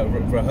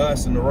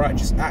 Rehearsing the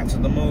righteous acts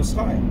of the Most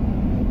High,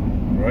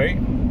 right?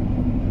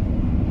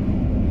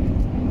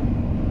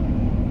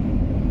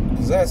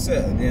 Because that's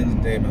it. At the end of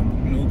the day, man,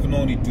 we can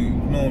only do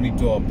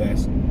our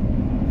best,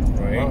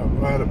 right?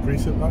 I had a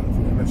precept that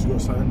unless you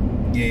got something.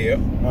 Yeah.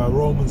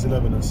 Romans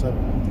 11:7.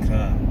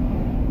 Okay.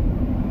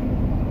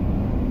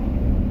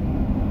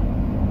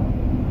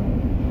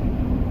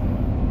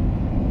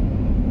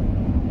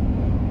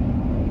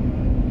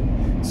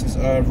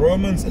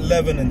 Romans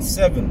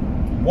 11:7.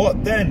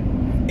 What then?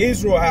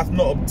 Israel hath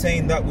not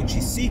obtained that which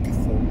he seeketh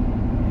for,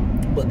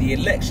 but the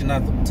election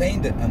hath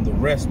obtained it, and the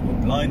rest were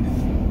blinded.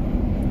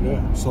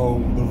 Yeah,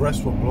 so the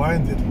rest were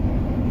blinded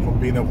from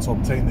being able to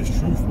obtain this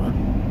truth, man.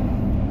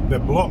 They're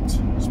blocked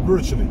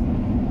spiritually.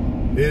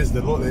 The ears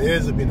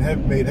have been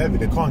made heavy.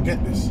 They can't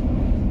get this,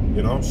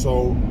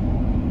 So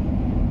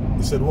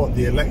he said, what?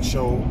 The elect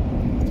shall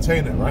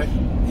obtain it, right?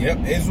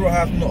 Yep, Israel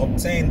hath not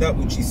obtained that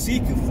which he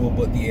seeketh for,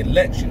 but the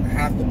election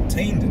hath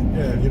obtained it.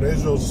 Yeah,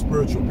 Israel's a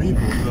spiritual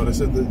people. They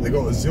said that they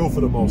got a zeal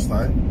for the Most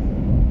High,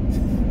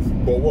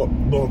 but what?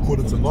 Not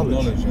according to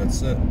knowledge.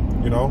 That's it.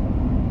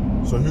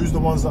 So who's the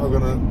ones that are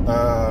going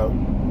to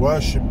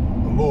worship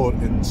the Lord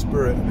in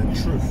spirit and in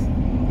truth?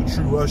 The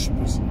true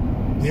worshippers,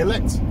 the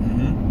elect.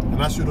 Mm-hmm. And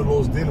that's who the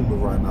Lord's dealing with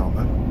right now,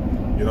 man.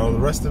 The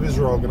rest of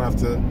Israel are going to have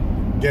to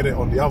get it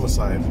on the other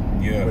side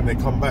when they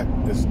come back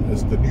as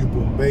the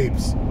newborn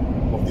babes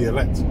of the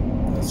elect,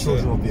 the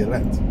children of the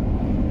elect.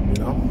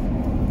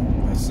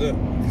 That's it.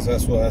 Because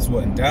that's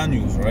what in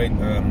Daniel's, right?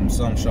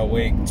 Some shall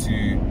wake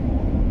to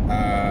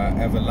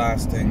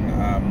everlasting.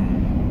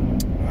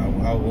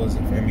 How was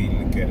it? Let me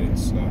look at it.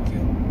 So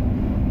okay.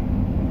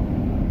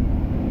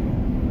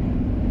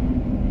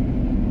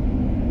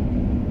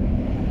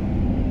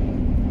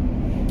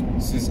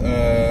 This is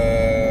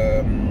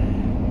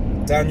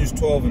Daniel's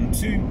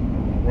 12:2,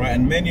 right?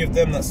 And many of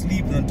them that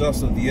sleep in the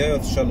dust of the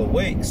earth shall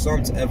awake,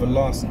 some to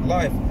everlasting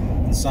life,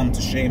 and some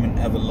to shame and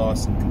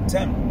everlasting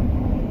contempt,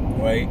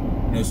 right?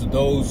 So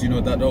those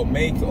that don't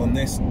make it on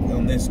this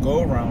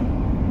go around,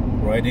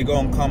 right? They're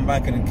gonna come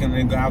back and can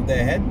have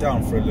their head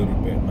down for a little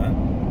bit,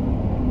 man.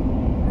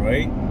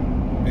 Right?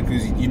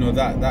 Because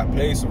that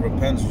place of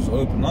repentance was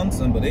open unto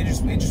them, but they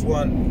just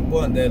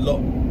weren't their lot.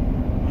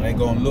 And they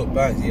go and look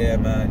back, yeah,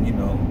 man,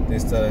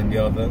 this, that, and the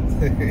other.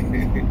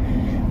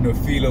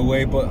 Feel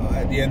away, but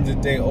at the end of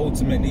the day,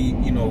 ultimately,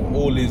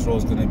 all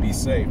Israel's gonna be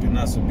saved, and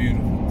that's a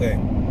beautiful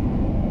thing,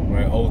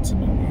 right?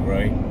 Ultimately,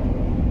 right?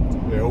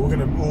 Yeah, all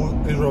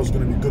Israel's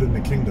gonna be good in the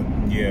kingdom.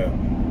 Yeah.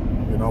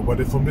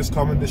 But from this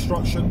coming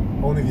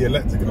destruction, only the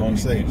elect are gonna be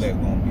saved. The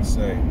elect won't be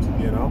saved.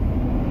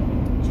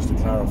 Just to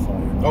clarify.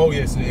 Oh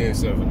yes, so it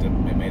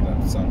made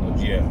that sound good.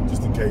 Yeah.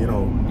 Just in case,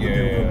 people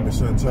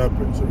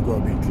misinterpret, so we've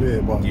got to be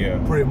clear. But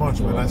pretty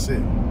much, man, that's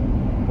it.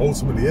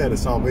 Ultimately, the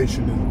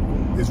salvation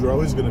Israel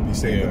is going to be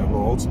saved.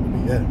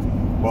 Ultimately,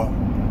 But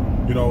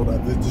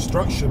the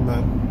destruction,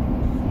 man.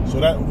 So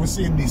that we're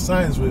seeing these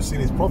signs, we're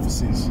seeing these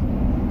prophecies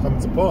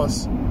coming to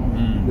pass.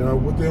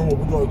 We're doing what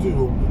we've got to do.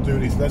 We're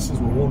doing these lessons.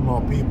 We're warning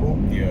our people.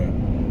 Yeah.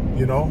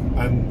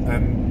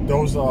 And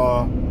those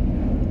are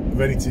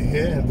ready to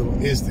hear, have the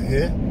ears to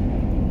hear,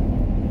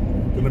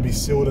 gonna be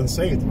sealed and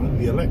saved, man.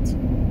 The elect,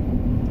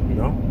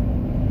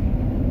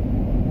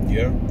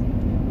 Yeah,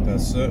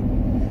 that's it.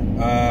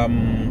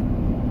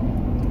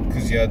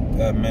 Because you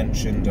had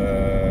mentioned,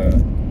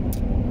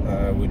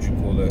 what do you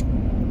call it?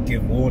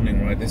 Give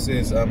warning, right? This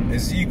is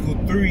Ezekiel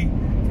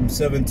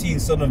 3:17.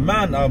 Son of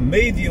man, I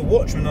made thee a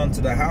watchman unto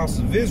the house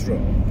of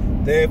Israel.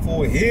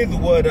 Therefore, hear the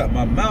word at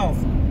my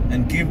mouth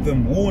and give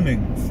them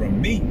warning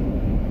from me.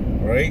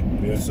 Right?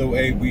 Yeah. So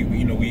we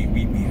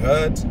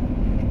heard,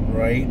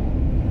 right?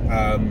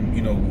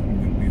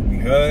 We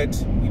heard,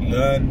 we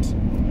learned,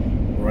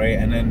 right?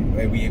 And then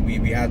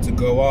we had to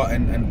go out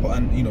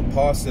and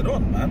pass it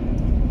on, man.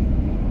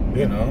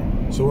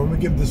 So when we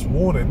give this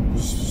warning,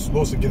 we're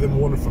supposed to give them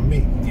warning from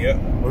me. Yeah.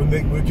 When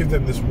we give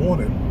them this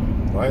warning,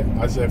 right?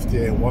 Isaiah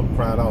 58:1,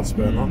 cried out,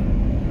 spare not.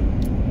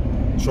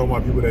 Show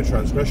my people their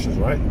transgressions,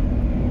 right?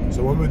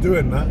 So when we're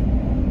doing that,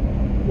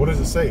 what does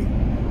it say?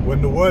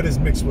 When the word is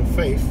mixed with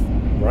faith,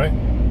 right?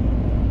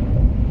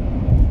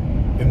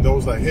 In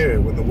those that hear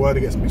it, when the word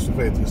gets mixed with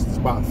faith, it's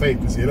about faith,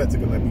 because the elect are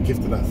going to be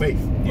gifted that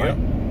faith, right?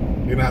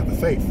 You're going to have the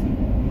faith.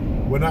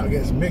 When that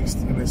gets mixed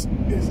and it's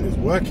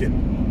working,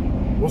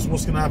 what's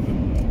going to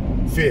happen?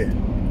 Fear.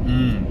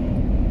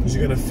 Because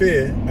you're going to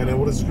fear, and then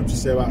what does the scripture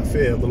say about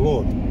fear of the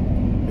Lord?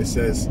 It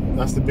says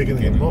that's the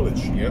beginning of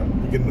knowledge,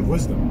 beginning of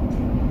wisdom.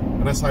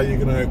 And that's how you're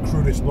going to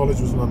accrue this knowledge,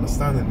 wisdom, and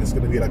understanding. It's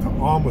going to be like an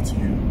armor to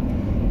you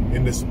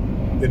in this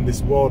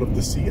world of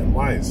deceit and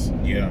lies.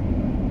 Yeah.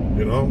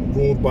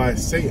 Ruled by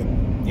Satan.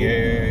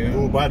 Yeah.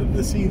 Ruled by the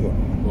deceiver.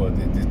 Well,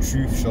 the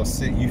truth shall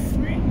set you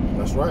free.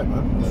 That's right,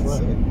 man. That's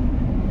right. It.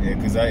 Yeah,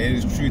 because it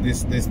is true.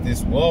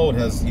 This world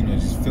has, you know,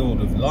 just filled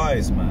with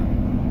lies, man.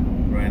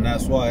 Right, and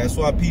that's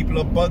why people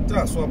are bugged out.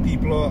 That's why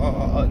people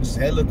are just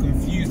hella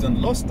confused and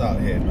lost out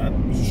here,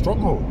 man. It's a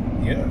stronghold.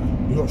 Yeah.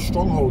 You got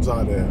strongholds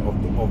out there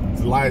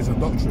of lies and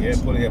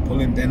doctrines. Yeah,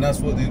 pulling, and that's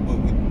what we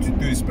do.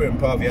 The spirit and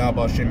power of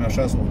Yahweh Hashem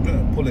Yahshua, what we're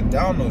doing, pulling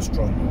down those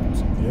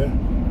strongholds. Yeah.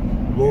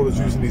 The Lord is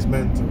using these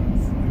men to,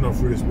 you know,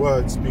 through this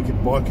word,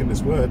 barking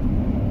this word,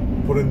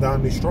 pulling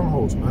down these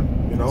strongholds, man.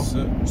 You know,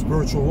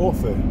 spiritual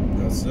warfare.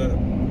 That's it. I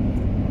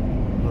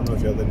don't know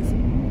if you had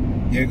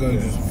anything. Yeah, go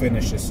just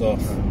finish this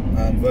off.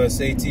 Verse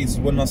 18 says,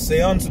 when I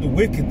say unto the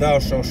wicked, thou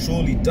shalt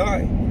surely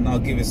die, and thou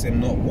givest him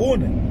not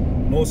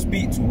warning, nor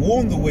speak to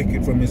warn the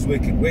wicked from his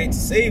wicked way to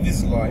save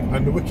his life.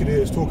 And the wicked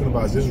here is talking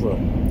about is Israel.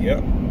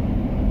 Yeah.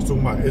 It's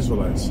talking about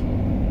Israelites.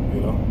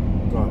 You know?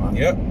 Go on, man.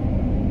 Yeah.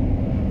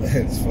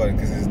 It's funny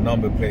because his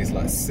number plays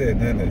like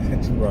sin, isn't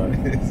it? Right.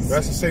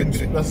 That's the same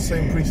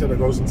precept that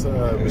goes into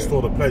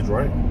restore the pledge,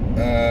 right?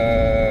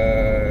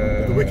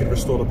 The wicked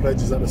restore the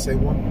pledge. Is that the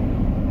same one?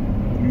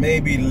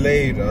 Maybe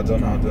later. I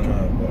don't know. But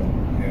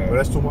yeah. But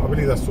that's talking about, I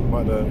believe that's talking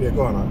about the. Yeah,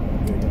 go on,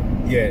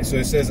 man. Yeah. So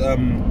it says that's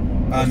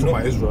talking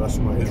about Israel. That's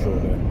talking about Israel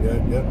there.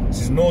 Yeah. It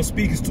says, nor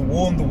speakest to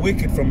warn the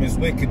wicked from his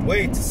wicked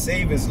way to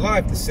save his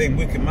life. The same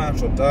wicked man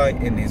shall die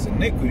in his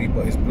iniquity,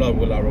 but his blood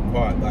will I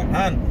require at thine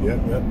hand. Yeah.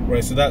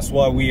 Right. So that's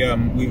why we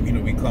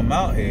come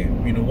out here.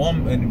 You know,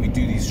 one, and we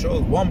do these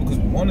shows. One, because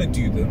we want to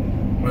do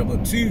them. Right.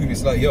 But two,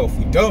 it's like, yo, if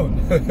we don't,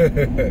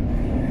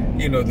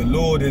 you know, the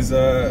Lord is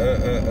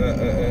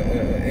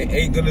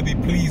ain't gonna be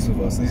pleased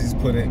with us. Let's just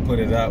put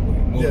it that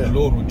way. The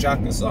Lord will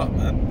jack us up,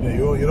 man. Yeah.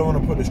 You don't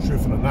want to put this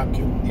truth in a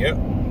napkin. Yep.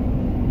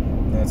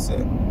 That's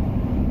it.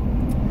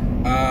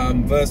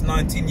 Verse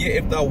 19, yet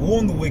if thou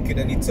warn the wicked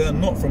and he turn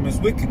not from his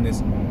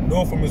wickedness,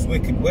 nor from his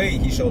wicked way,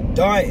 he shall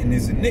die in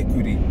his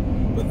iniquity,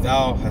 but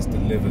thou hast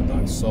delivered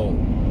thy soul.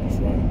 That's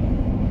right.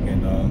 You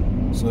know,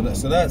 so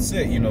that's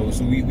it. You know,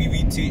 so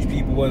we teach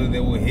people whether they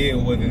will hear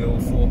or whether they will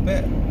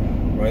forbear.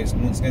 Right. So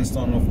once again,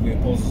 starting off with the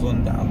apostles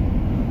on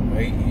down.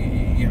 Right.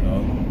 You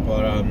know,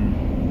 but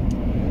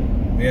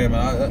yeah, man.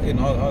 I don't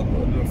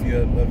know if you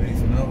have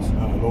anything else.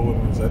 Lord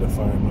was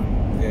edifying, man.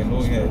 Yeah,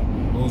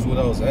 Lord's what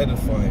I was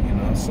edifying, you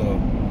know. So,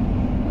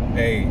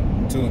 hey,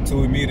 till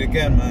we meet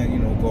again, man, you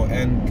know, go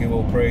and give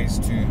all praise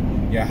to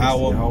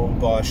Yahweh,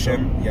 Bar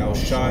Hashem,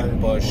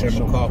 Yahushai, Bar Hashem,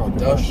 Akar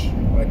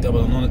right,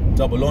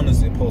 double honors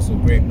the apostle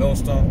of Great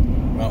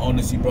Millstone. Right,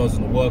 honors you brothers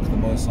in the work of the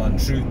Most High in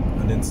truth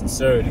and in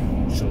sincerity.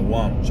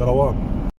 Shalom. Shalom.